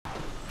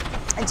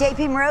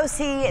JP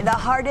Morosi, the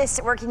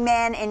hardest working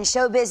man in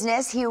show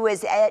business. He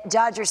was at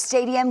Dodger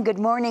Stadium. Good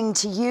morning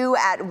to you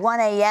at 1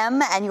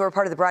 a.m. And you were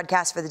part of the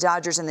broadcast for the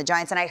Dodgers and the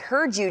Giants. And I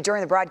heard you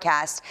during the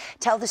broadcast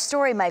tell the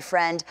story, my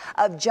friend,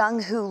 of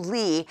Jung Hoo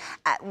Lee.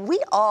 We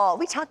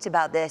talked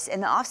about this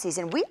in the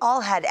offseason. We all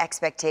had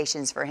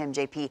expectations for him,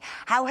 JP.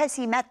 How has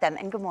he met them?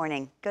 And good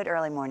morning. Good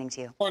early morning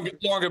to you. Lauren,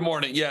 good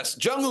morning. Yes,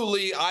 Jung Hoo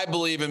Lee, I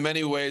believe in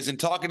many ways, in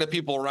talking to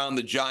people around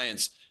the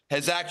Giants,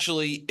 has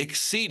actually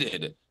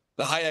exceeded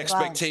the high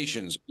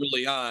expectations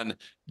early on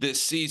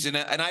this season.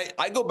 And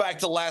I go back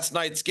to last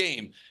night's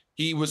game.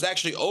 He was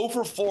actually 0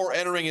 for 4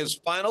 entering his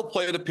final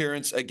plate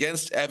appearance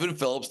against Evan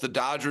Phillips, the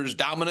Dodgers'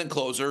 dominant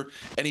closer,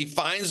 and he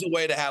finds a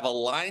way to have a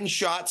line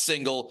shot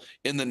single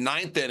in the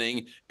 9th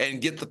inning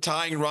and get the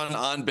tying run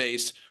on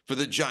base for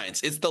the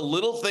Giants. It's the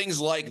little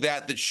things like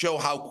that that show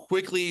how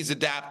quickly he's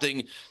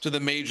adapting to the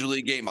Major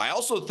League game. I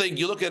also think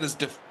you look at his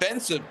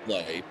defensive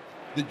play,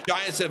 the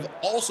Giants have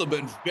also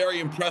been very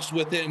impressed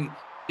with him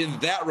in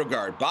that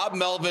regard. Bob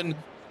Melvin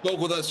spoke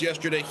with us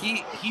yesterday.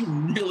 He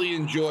really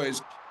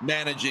enjoys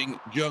managing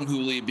Jung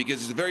Hoo Lee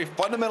because he's a very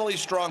fundamentally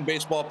strong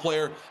baseball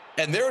player,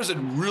 and there is a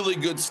really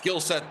good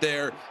skill set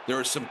there. There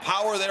is some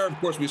power there. Of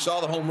course, we saw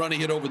the home run he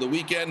hit over the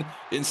weekend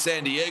in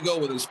San Diego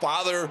with his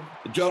father,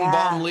 Jung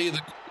Hoo Lee,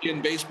 the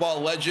Korean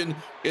baseball legend,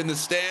 in the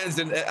stands.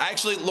 And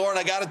actually, Lauren,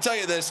 I got to tell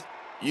you this.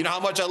 You know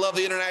how much I love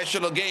the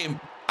international game.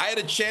 I had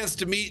a chance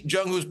to meet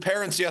Jung Hoo's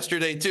parents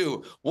yesterday,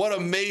 too. What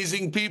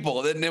amazing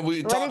people. And then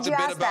we talked a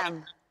bit about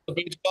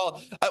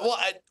baseball.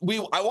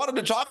 I wanted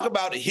to talk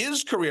about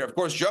his career. Of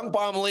course, Jung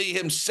Hoo Lee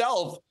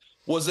himself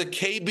was a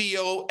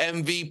KBO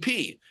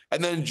MVP.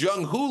 And then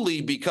Jung Hoo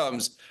Lee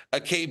becomes a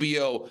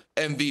KBO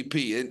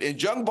MVP.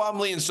 And Jung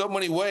Hoo Lee, in so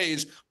many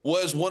ways,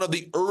 was one of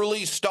the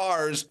early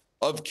stars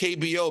of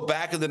KBO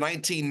back in the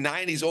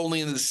 1990s, only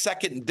in the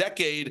second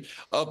decade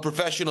of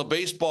professional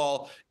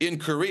baseball in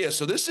Korea.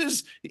 So this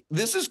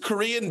is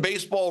Korean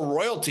baseball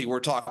royalty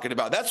we're talking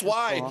about. That's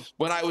why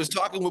when I was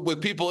talking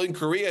with people in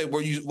Korea,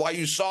 why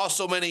you saw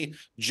so many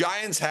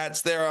Giants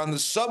hats there on the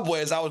subway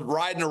as I was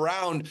riding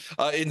around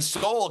in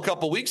Seoul a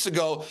couple weeks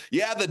ago.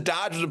 Yeah, the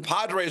Dodgers and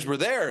Padres were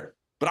there,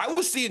 but I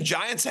was seeing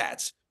Giants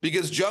hats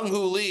because Jung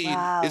Hoo Lee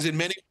is in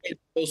many ways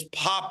the most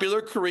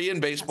popular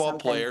Korean baseball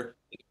player.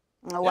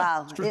 Oh,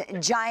 wow.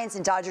 Giants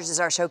and Dodgers is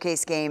our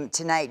showcase game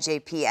tonight,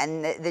 JP.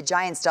 And the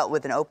Giants dealt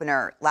with an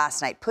opener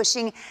last night,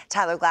 pushing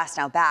Tyler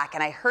Glasnow back.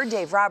 And I heard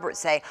Dave Roberts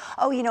say,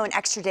 oh, an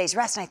extra day's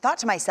rest. And I thought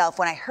to myself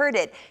when I heard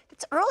it,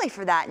 it's early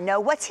for that.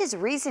 No, what's his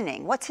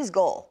reasoning? What's his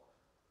goal?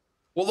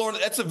 Well, Lauren,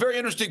 that's a very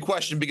interesting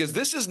question because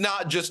this is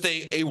not just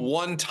a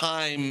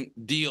one-time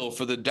deal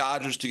for the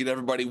Dodgers to get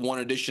everybody one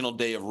additional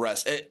day of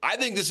rest. I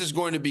think this is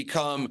going to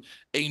become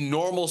a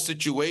normal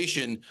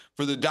situation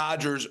for the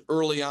Dodgers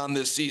early on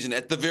this season,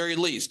 at the very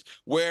least,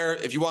 where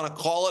if you want to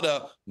call it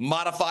a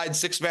modified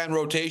six-man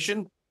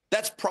rotation,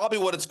 that's probably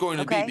what it's going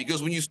to be.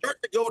 Because when you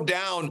start to go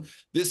down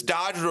this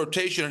Dodger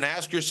rotation and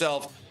ask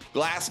yourself,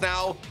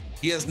 Glasnow,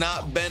 he has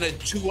not been a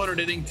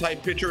 200-inning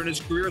type pitcher in his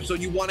career, so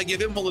you want to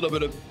give him a little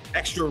bit of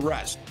extra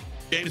rest.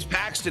 James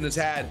Paxton has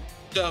had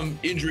some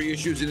injury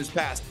issues in his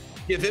past.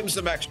 Give him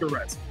some extra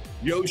rest.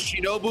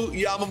 Yoshinobu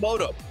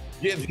Yamamoto,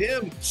 give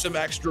him some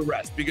extra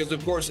rest because,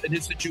 of course, in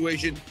his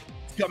situation,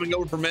 he's coming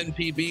over from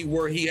NPB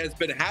where he has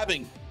been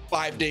having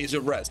 5 days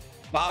of rest.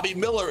 Bobby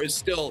Miller is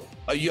still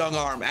a young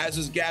arm, as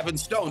is Gavin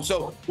Stone.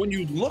 So when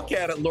you look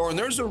at it, Lauren,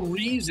 there's a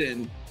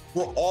reason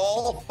for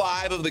all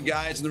 5 of the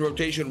guys in the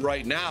rotation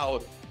right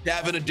now to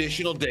have an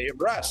additional day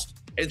of rest.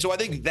 And so I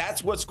think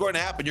that's what's going to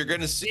happen. You're going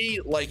to see,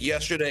 like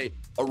yesterday,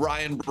 a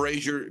Ryan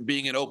Brazier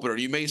being an opener.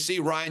 You may see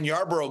Ryan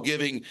Yarbrough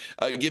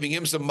giving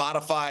him some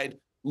modified,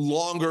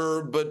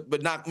 longer,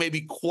 but not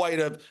maybe quite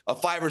a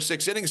 5 or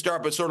 6 inning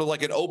start, but sort of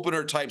like an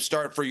opener type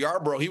start for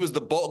Yarbrough. He was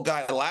the bulk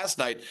guy last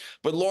night.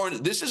 But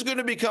Lauren, this is going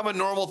to become a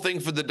normal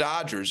thing for the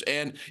Dodgers.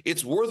 And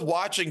it's worth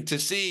watching to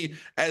see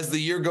as the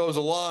year goes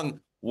along,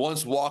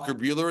 once Walker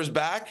Buehler is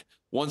back,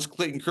 once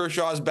Clayton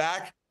Kershaw is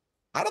back,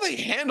 how do they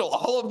handle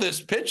all of this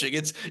pitching?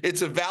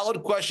 It's a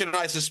valid question, and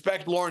I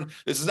suspect, Lauren,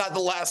 this is not the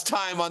last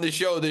time on the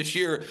show this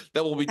year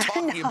that we'll be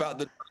talking about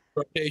the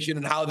rotation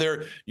and how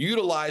they're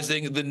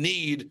utilizing the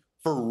need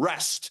for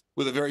rest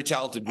with a very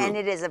talented group. And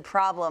it is a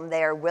problem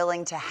they are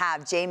willing to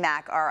have.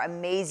 J-Mac, our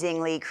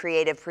amazingly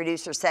creative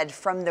producer, said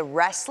from the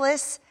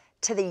restless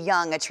to the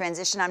young, a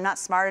transition I'm not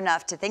smart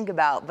enough to think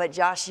about, but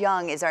Josh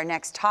Young is our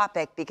next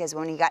topic because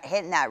when he got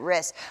hit in that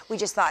wrist, we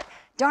just thought,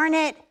 darn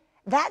it,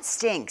 that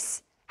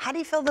stinks. How do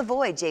you fill the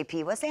void,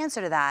 JP? What's the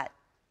answer to that?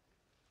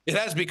 It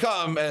has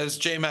become, as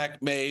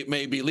J-Mac may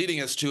be leading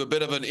us to, a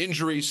bit of an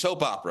injury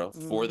soap opera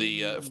for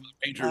the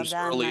Rangers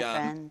early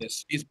on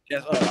this season.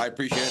 Yes, I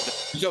appreciate it.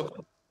 So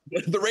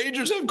the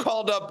Rangers have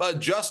called up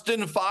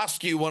Justin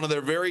Foscue, one of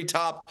their very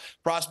top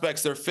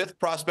prospects, their 5th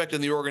prospect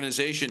in the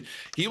organization.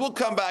 He will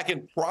come back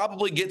and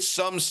probably get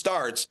some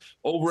starts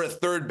over at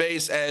third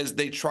base as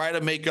they try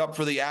to make up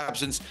for the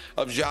absence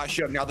of Josh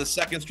Young. Now, the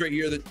 2nd straight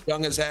year that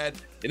Young has had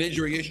an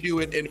injury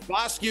issue. And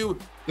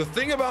Foscue, the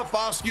thing about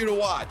Foscue to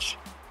watch,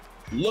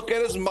 Look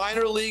at his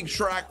minor league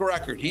track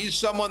record. He's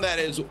someone that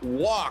has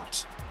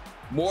walked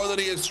more than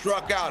he has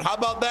struck out. How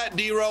about that,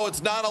 D-Row?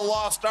 It's not a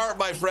lost art,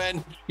 my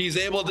friend. He's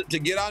able to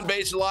get on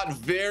base a lot,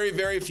 very,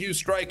 very few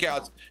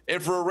strikeouts.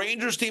 And for a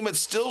Rangers team that's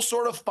still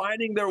sort of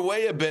finding their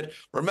way a bit,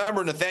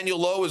 remember, Nathaniel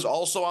Lowe is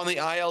also on the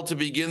IL to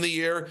begin the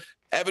year.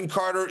 Evan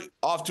Carter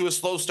off to a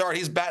slow start.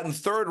 He's batting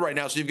third right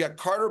now. So you've got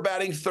Carter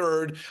batting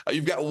third.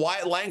 You've got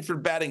Wyatt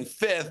Langford batting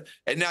fifth.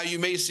 And now you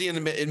may see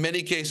in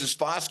many cases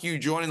Foscue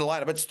joining the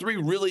lineup. It's three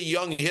really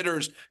young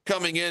hitters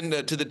coming in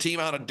to the team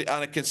on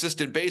a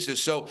consistent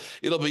basis. So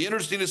it'll be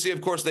interesting to see.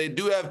 Of course, they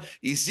do have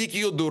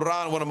Ezekiel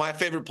Duran, one of my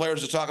favorite players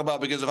to talk about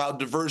because of how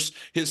diverse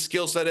his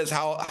skill set is,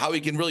 how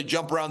he can really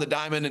jump around the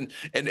diamond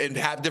and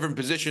have different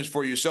positions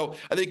for you. So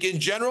I think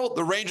in general,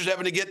 the Rangers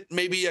having to get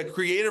maybe a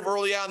creative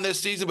early on this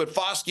season, but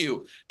Foscue,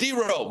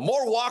 D-Row,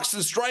 more walks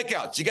than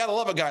strikeouts. You got to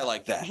love a guy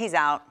like that. He's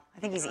out. I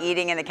think he's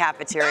eating in the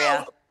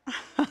cafeteria.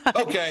 No.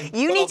 Okay.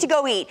 You need to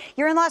go eat.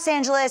 You're in Los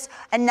Angeles.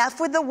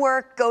 Enough with the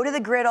work. Go to the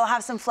griddle,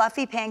 have some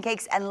fluffy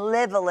pancakes, and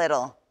live a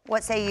little.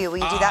 What say you? Will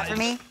you do that for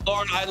me?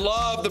 Lauren, I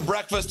love the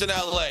breakfast in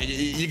L.A.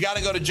 You got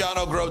to go to John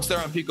O'Groats there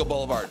on Pico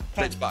Boulevard. Okay.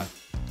 Great spot.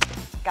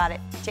 Got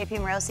it. JP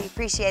Morosi,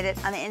 appreciate it.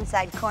 On the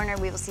inside corner,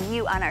 we will see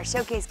you on our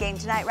showcase game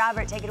tonight.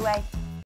 Robert, take it away.